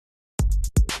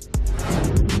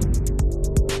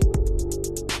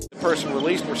person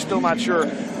released. We're still not sure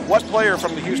what player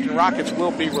from the Houston Rockets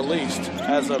will be released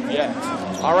as of yet.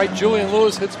 All right, Julian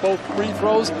Lewis hits both free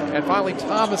throws, and finally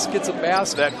Thomas gets a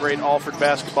basket. That great Alford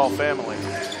basketball family.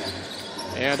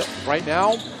 And right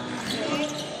now,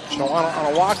 Shawana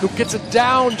Anawaku gets it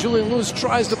down. Julian Lewis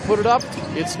tries to put it up.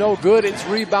 It's no good. It's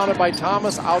rebounded by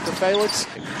Thomas, out to Felix.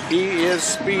 He is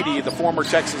speedy. The former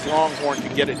Texas Longhorn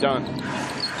can get it done.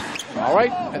 All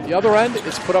right, at the other end,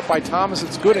 it's put up by Thomas.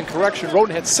 It's good. And correction,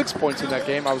 Roden had 6 points in that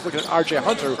game. I was looking at R.J.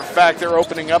 Hunter. In fact, they're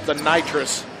opening up the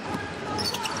nitrous.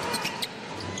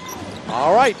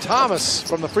 All right, Thomas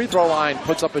from the free throw line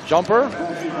puts up a jumper.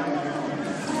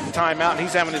 Timeout, and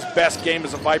he's having his best game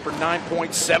as a Viper.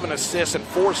 9.7 assists and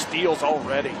 4 steals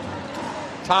already.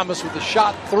 Thomas with the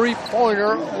shot,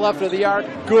 three-pointer, left of the arc,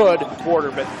 good.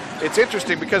 Quarter, but it's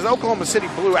interesting because Oklahoma City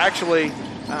Blue actually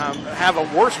have a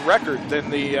worse record than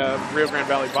the Rio Grande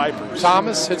Valley Vipers.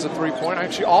 Thomas hits a three-pointer.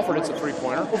 Actually, Alford hits a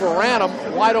three-pointer. Overran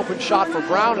him, wide-open shot for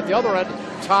Brown. At the other end,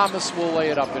 Thomas will lay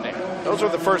it up and in. Those are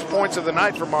the first points of the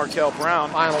night for Markel Brown.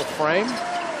 Final frame.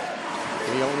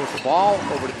 Leone with the ball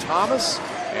over to Thomas,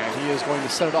 and he is going to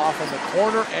set it off in the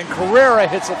corner, and Carrera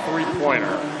hits a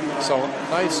three-pointer. So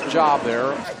nice job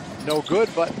there. No good,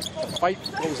 but the fight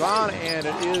goes on, and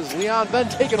it is Leon then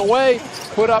taken away.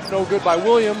 Put up, no good by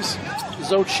Williams.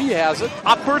 Zochi has it.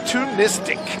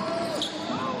 Opportunistic.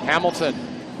 Hamilton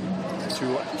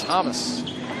to Thomas.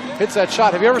 Hits that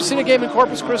shot. Have you ever seen a game in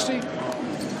Corpus Christi?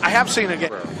 I have seen a game.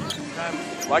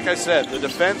 Like I said, the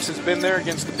defense has been there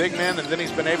against the big men, and then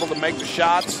he's been able to make the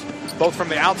shots, both from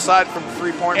the outside, from the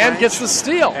three-point range. And gets the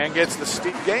steal. And gets the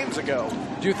steal games ago.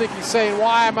 Do you think he's saying,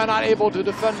 why am I not able to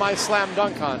defend my slam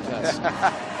dunk contest?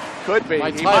 Could be.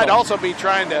 He might also be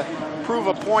trying to prove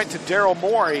a point to Daryl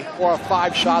Morey. 4 or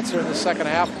 5 shots there in the second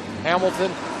half.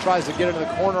 Hamilton tries to get into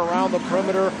the corner around the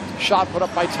perimeter. Shot put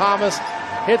up by Thomas.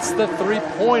 Hits the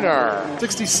three-pointer.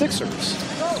 66ers.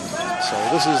 So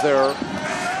this is their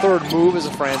third move as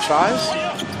a franchise,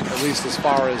 at least as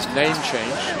far as name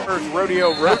change.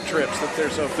 Rodeo road trips that they're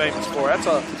so famous for.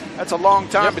 That's a long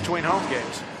time between home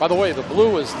games. By the way, the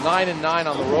Blue is 9-9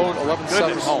 on the road,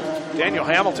 11-7 home. Daniel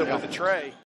Hamilton with the tray.